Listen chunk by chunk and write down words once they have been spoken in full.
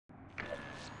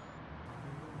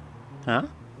Huh?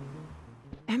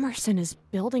 Emerson is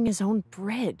building his own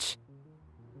bridge.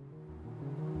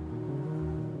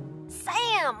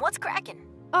 Sam, what's cracking?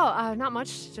 Oh, not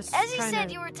much. Just As you trying said,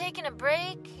 to... you were taking a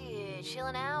break,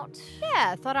 chilling out.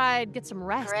 Yeah, thought I'd get some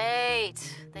rest. Great.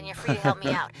 Then you're free to help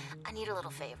me out. I need a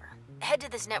little favor. Head to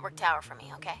this network tower for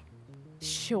me, okay?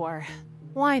 Sure.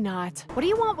 Why not? What do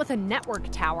you want with a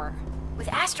network tower? With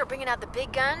Astra bringing out the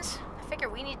big guns, I figure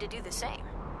we need to do the same.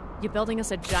 You building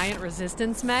us a giant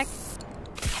resistance mech?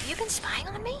 Have you been spying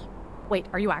on me? Wait,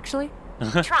 are you actually?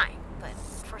 Trying, but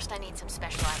first I need some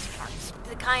specialized parts.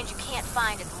 The kind you can't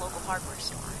find at the local hardware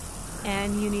store.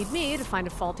 And you need me to find a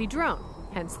faulty drone,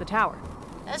 hence the tower.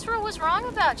 Ezra was wrong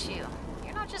about you.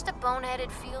 You're not just a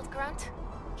boneheaded field grunt.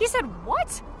 He said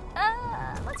what?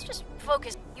 Let's just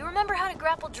focus. You remember how to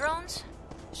grapple drones?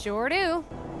 Sure do.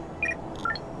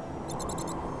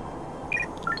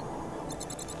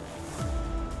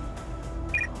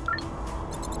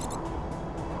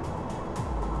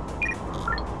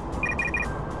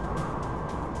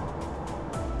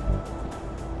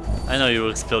 I know you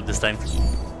will explode this time.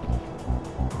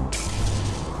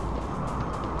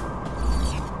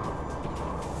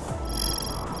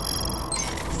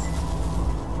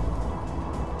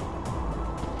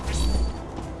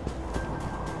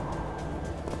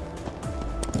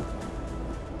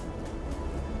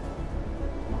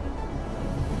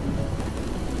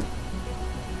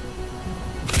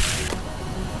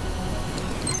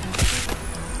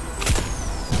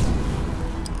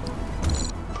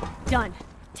 Done.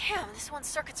 Damn, this one's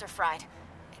circuits are fried.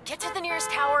 Get to the nearest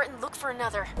tower and look for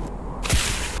another.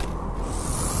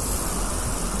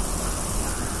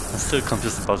 I'm still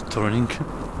confused about turning.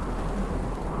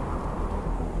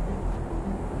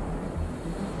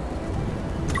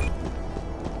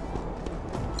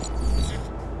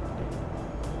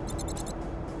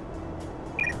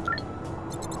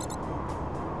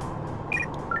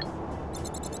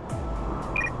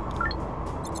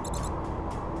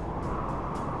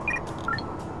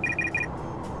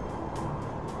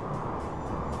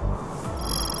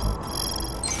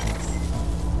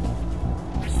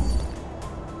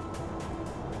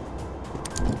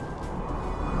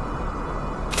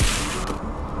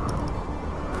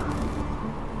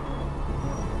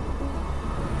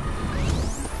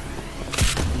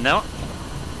 No.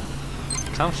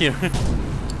 Come here.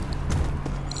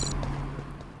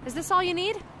 Is this all you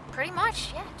need? Pretty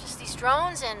much, yeah. Just these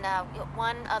drones and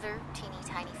one other teeny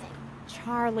tiny thing.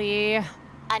 Charlie.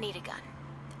 I need a gun.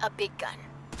 A big gun.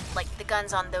 Like the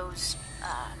guns on those,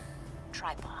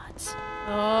 tripods.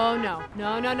 Oh, no.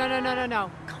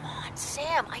 No. Come on,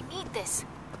 Sam, I need this.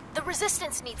 The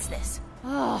Resistance needs this.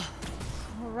 Oh,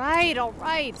 all right.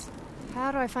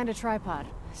 How do I find a tripod?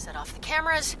 Set off the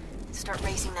cameras and start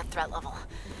raising that threat level.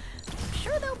 I'm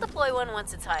sure they'll deploy one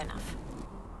once it's high enough.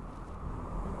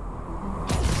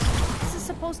 This is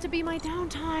supposed to be my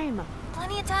downtime.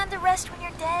 Plenty of time to rest when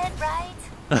you're dead, right?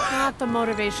 Not the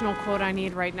motivational quote I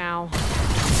need right now.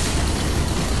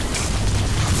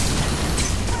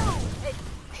 Hey,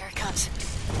 here it comes.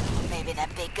 Maybe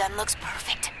that big gun looks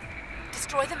perfect.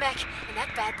 Destroy the mech, and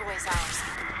that bad boy is ours.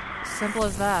 Simple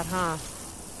as that, huh?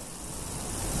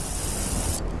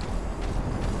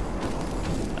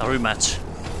 A rematch.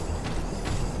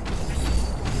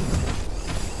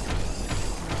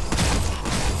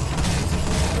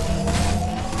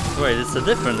 Wait, it's a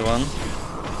different one.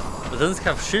 But it doesn't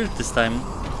have shield this time.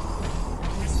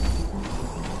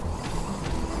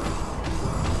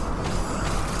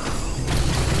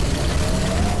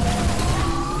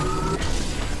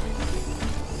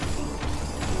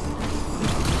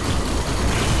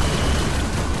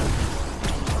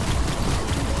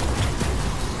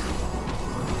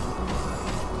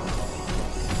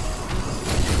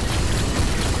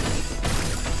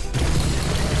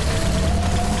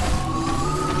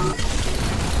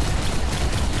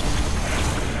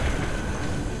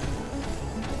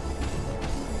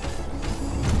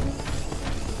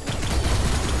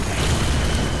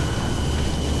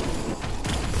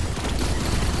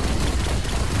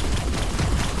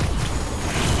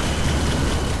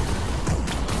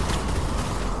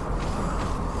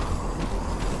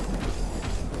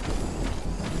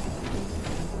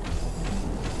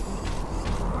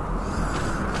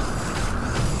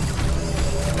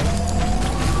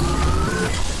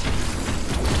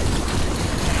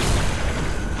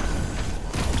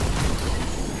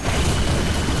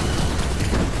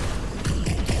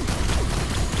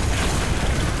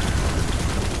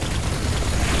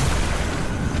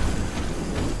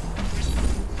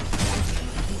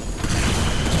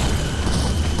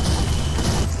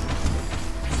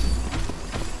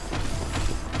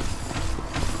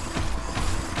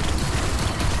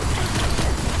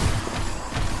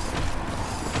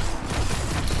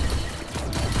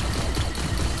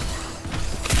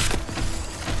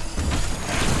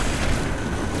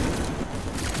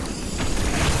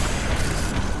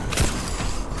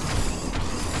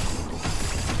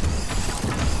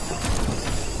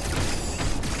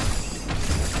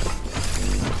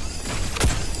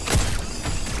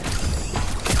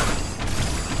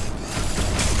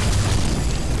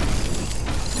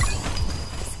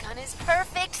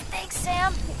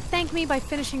 thank me by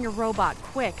finishing your robot,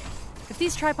 quick. If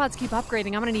these tripods keep upgrading,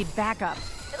 I'm gonna need backup.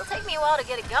 It'll take me a while to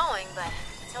get it going, but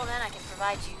until then I can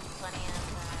provide you plenty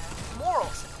of moral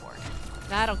support.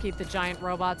 That'll keep the giant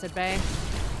robots at bay.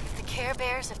 If the Care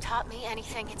Bears have taught me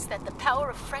anything, it's that the power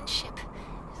of friendship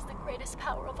is the greatest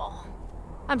power of all.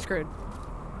 I'm screwed.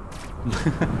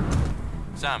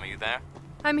 Sam, are you there?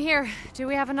 I'm here. Do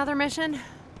we have another mission?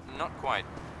 Not quite.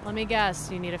 Let me guess.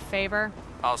 You need a favor?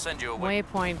 I'll send you a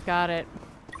Waypoint. Got it.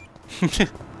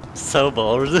 So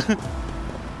bored. The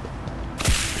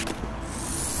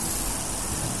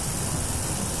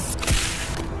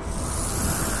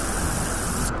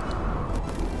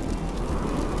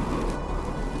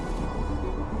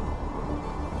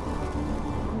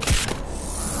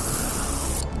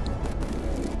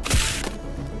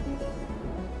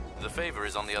favor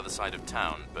is on the other side of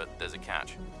town, but there's a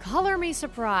catch. Color me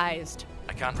surprised.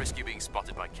 I can't risk you being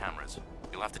spotted by cameras.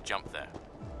 You'll have to jump there.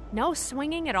 No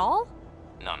swinging at all?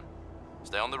 None.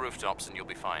 Stay on the rooftops and you'll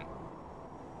be fine.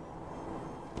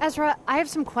 Ezra, I have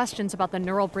some questions about the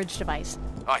neural bridge device.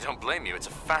 I don't blame you. It's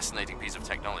a fascinating piece of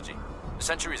technology.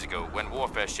 Centuries ago, when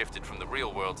warfare shifted from the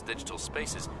real world to digital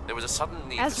spaces, there was a sudden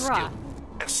need Ezra. for skill.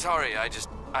 Sorry, I just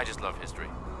love history.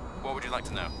 What would you like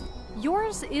to know?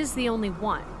 Yours is the only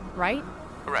one, right?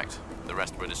 Correct. The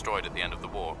rest were destroyed at the end of the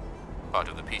war. Part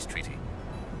of the peace treaty.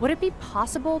 Would it be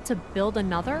possible to build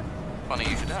another? Funny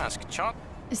you should ask. Chart?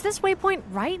 Is this waypoint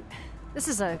right? This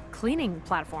is a cleaning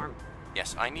platform.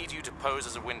 Yes, I need you to pose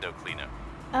as a window cleaner.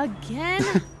 Again?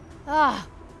 Ugh,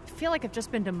 I feel like I've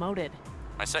just been demoted.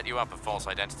 I set you up a false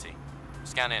identity.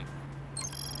 Scan in.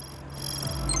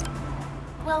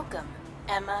 Welcome,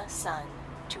 Emma Sun,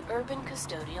 to Urban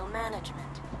Custodial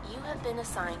Management. You have been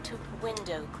assigned to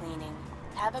window cleaning.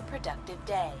 Have a productive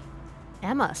day.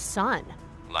 Emma Sun.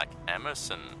 Like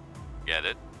Emerson. Get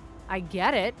it? I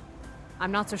get it.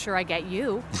 I'm not so sure I get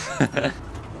you.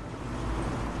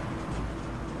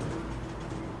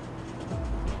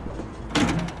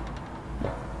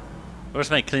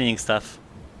 Where's my cleaning stuff?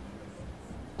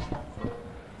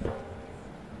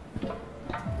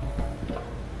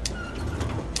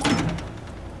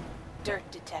 Dirt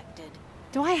detected.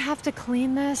 Do I have to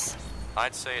clean this?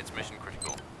 I'd say it's mission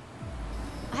critical.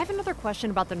 I have another question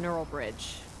about the neural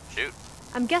bridge. Shoot.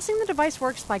 I'm guessing the device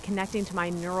works by connecting to my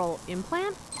neural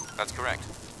implant? That's correct.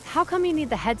 How come you need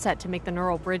the headset to make the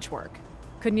neural bridge work?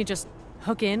 Couldn't you just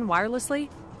hook in wirelessly?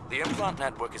 The implant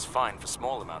network is fine for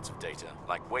small amounts of data,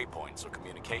 like waypoints or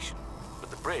communication. But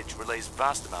the bridge relays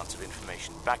vast amounts of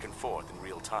information back and forth in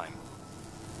real time.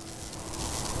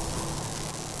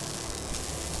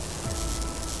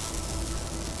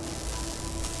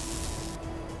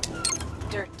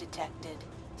 Dirt detected.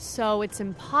 So it's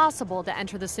impossible to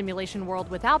enter the simulation world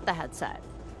without the headset.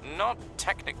 Not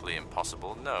technically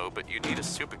impossible, no, but you'd need a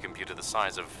supercomputer the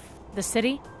size of... The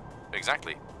city?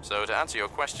 Exactly. So to answer your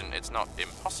question, it's not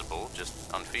impossible, just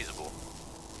unfeasible.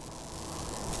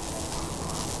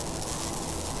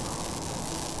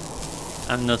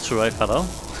 I'm not sure I follow.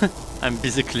 I'm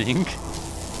busy cleaning.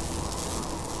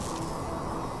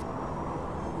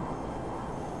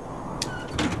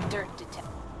 Dirt detected.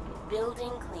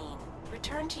 Building clean.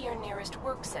 Return to your nearest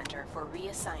work center for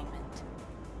reassignment.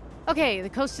 Okay, the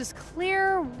coast is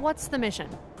clear. What's the mission?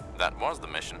 That was the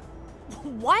mission.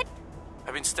 What?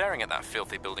 I've been staring at that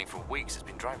filthy building for weeks. It's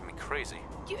been driving me crazy.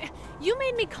 You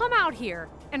made me come out here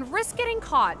and risk getting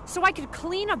caught so I could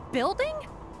clean a building?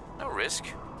 No risk.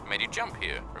 I made you jump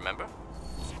here, remember?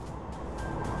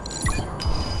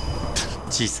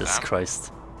 Jesus Sam?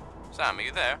 Christ. Sam, are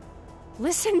you there?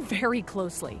 Listen very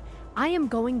closely. I am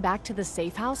going back to the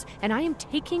safe house and I am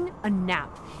taking a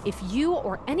nap. If you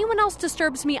or anyone else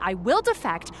disturbs me, I will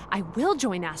defect, I will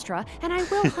join Astra, and I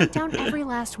will hunt down every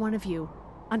last one of you.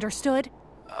 Understood?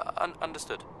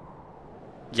 Understood.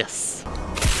 Yes.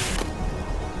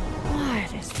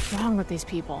 What is wrong with these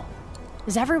people?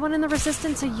 Is everyone in the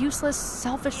Resistance a useless,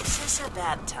 selfish... Is this a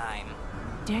bad time?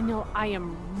 Daniel, I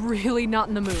am really not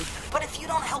in the mood. But if you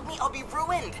don't help me, I'll be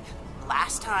ruined.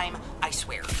 Last time, I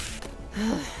swear.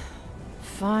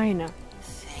 Fine.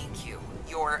 Thank you.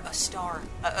 You're a star.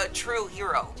 A true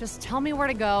hero. Just tell me where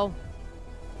to go.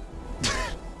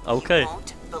 Okay. You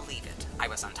won't believe it. I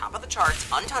was on top of the charts,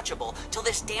 untouchable, till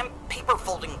this damn paper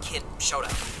folding kid showed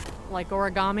up. Like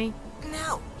origami?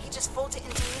 No, he just folds it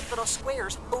into neat little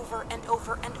squares over and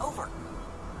over and over.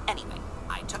 Anyway,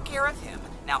 I took care of him.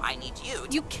 Now I need you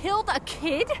to... You killed a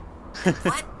kid?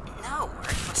 What? No,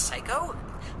 are you a psycho?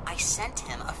 I sent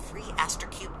him a free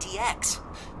AstroCube DX.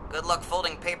 Good luck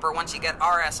folding paper once you get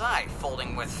RSI,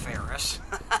 folding with Ferris.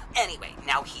 Anyway,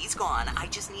 now he's gone. I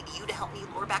just need you to help me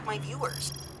lure back my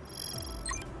viewers.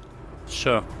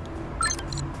 Sure.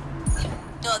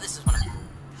 Oh, this is one of them.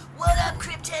 What up,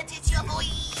 Cryptheads? It's your boy!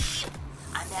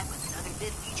 I'm back with another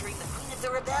vid featuring the Queen of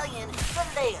the Rebellion, the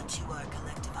Leia to our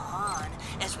collective Han.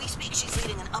 As we speak, she's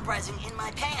leading an uprising in my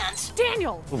pants.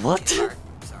 Daniel! What?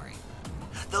 Sorry.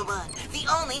 The one, the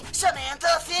only,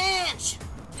 Samantha Finch!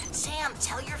 Sam,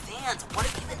 tell your fans, what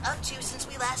have you been up to since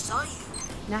we last saw you?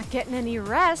 Not getting any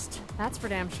rest, that's for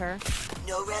damn sure.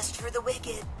 No rest for the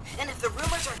wicked. And if the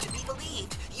rumors are to be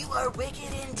believed, you are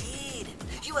wicked indeed.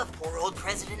 You have poor old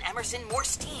President Emerson more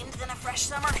steamed than a fresh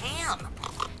summer ham.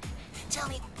 Tell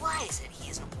me, why is it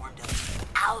he isn't warmed up to you?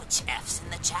 Ouch, F's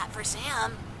in the chat for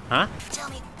Sam. Huh? Tell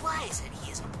me, why is it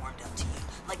he isn't warmed up to you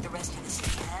like the rest of the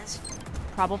city has?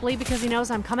 Probably because he knows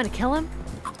I'm coming to kill him.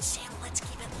 Sam, let's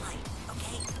keep it light,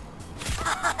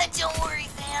 okay? Don't worry,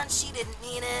 fans, she didn't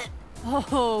mean it.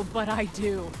 Oh, but I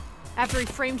do. After he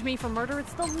framed me for murder,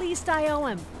 it's the least I owe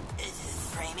him.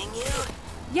 Framing you?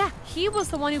 Yeah, he was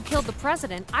the one who killed the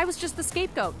president. I was just the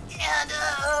scapegoat. And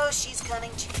oh, she's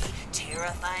coming to the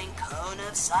terrifying cone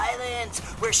of silence,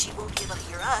 where she won't be able to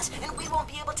hear us, and we won't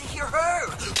be able to hear her.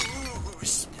 Ooh,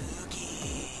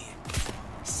 spooky.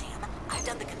 Sam, I've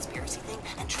done the conspiracy thing,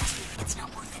 and trust me, it's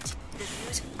not worth it. The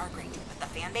views are great, but the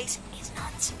fan base is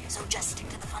nuts. So just stick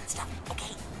to the fun stuff,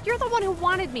 okay? You're the one who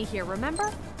wanted me here, remember?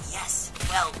 Yes.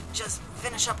 Well, just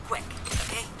finish up quick,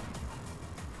 okay?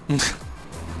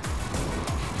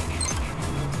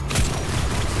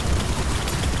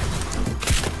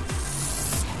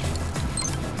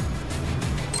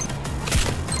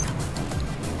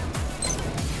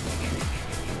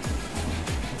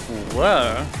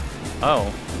 Where?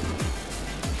 Oh.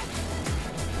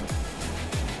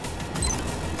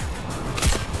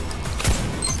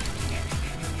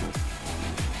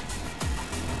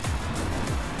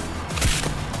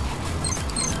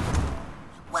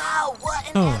 Wow, what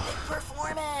an epic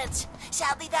performance!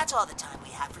 Sadly, that's all the time we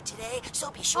have for today, so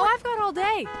be sure... Oh, I've got all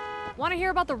day. Want to hear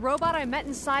about the robot I met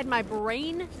inside my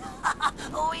brain?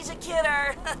 Always a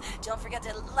kidder. Don't forget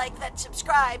to like that,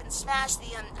 subscribe, and smash the,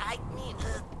 you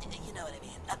know what I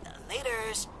mean.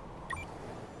 Laters.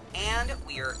 And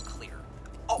we're clear.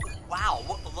 Oh, wow,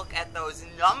 look at those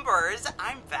numbers.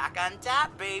 I'm back on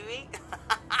tap, baby.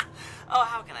 Oh,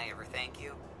 how can I ever thank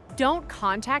you? Don't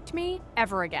contact me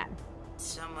ever again.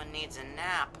 Someone needs a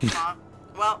nap, huh?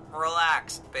 Well,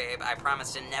 relax, babe. I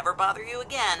promise to never bother you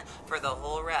again for the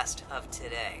whole rest of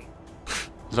today.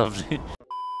 Lovely.